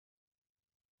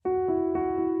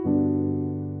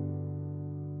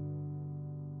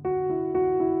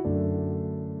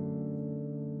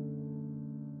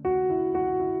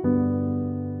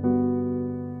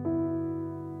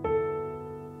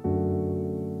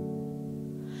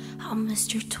I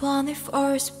missed your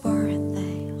 21st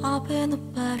birthday. I've been a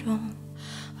bedroom.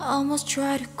 I almost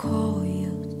tried to call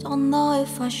you. Don't know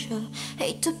if I should.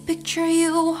 Hate to picture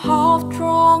you half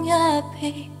drunk,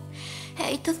 happy.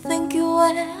 Hate to think you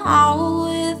went out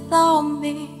without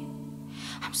me.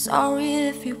 I'm sorry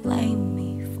if you blame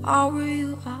me. If I were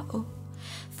you, I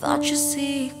thought you'd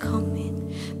see it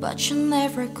coming, but you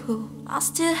never could. I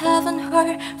still haven't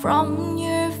heard from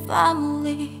your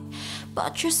family,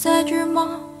 but you said your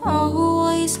mom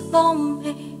always loved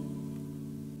me.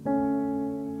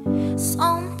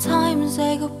 Sometimes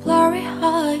I go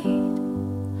blurry-eyed,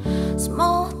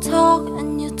 small talk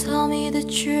and you tell me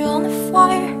that you're on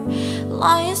fire.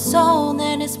 Lying zone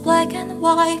and it's black and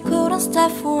white, couldn't stay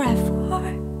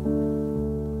forever.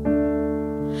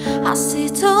 I see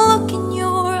the look in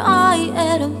your eye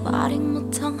and I'm biting my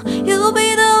tongue. You'll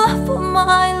be the love of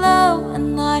my love,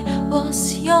 and I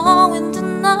was young when the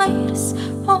night is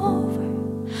over.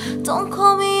 Don't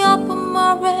call me up, I'm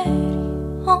already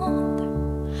under.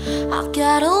 I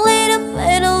get a little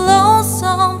bit alone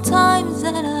sometimes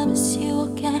and I miss you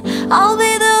again. I'll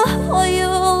be the love for you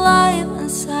alive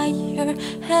inside your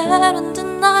head, and the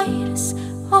night is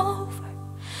over.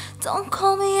 Don't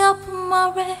call me up, I'm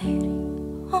already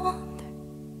under.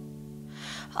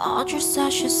 Audrey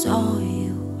said she saw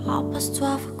you up past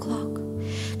 12 o'clock.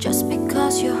 Just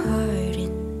because you're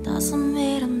hurting doesn't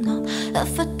mean I'm not.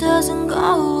 If it doesn't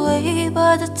go away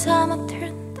by the time I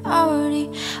turn 30,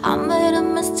 I made a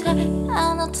mistake and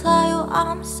I'll tell you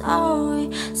I'm sorry.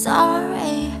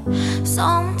 Sorry.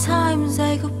 Sometimes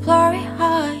I go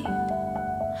blurry-eyed,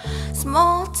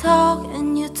 small talk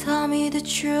and you tell me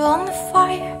that you're on the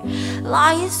fire.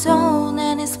 Lying zone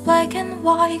and it's black and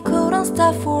white, couldn't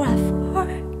stay forever.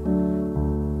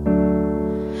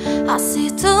 I see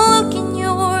the look in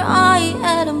your eye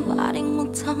and I'm biting my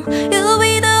tongue. You'll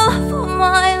be the love of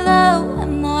my love,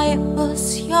 and I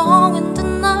was young when the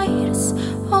night is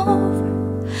over.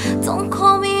 Don't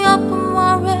call me up, I'm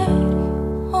already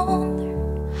under.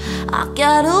 I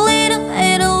get a little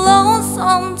bit alone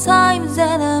sometimes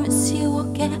and I miss you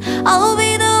again. I'll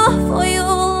be the love for you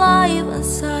alive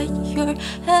inside your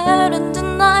head, and the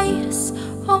night is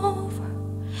over.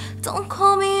 Don't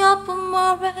call me up, I'm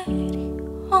already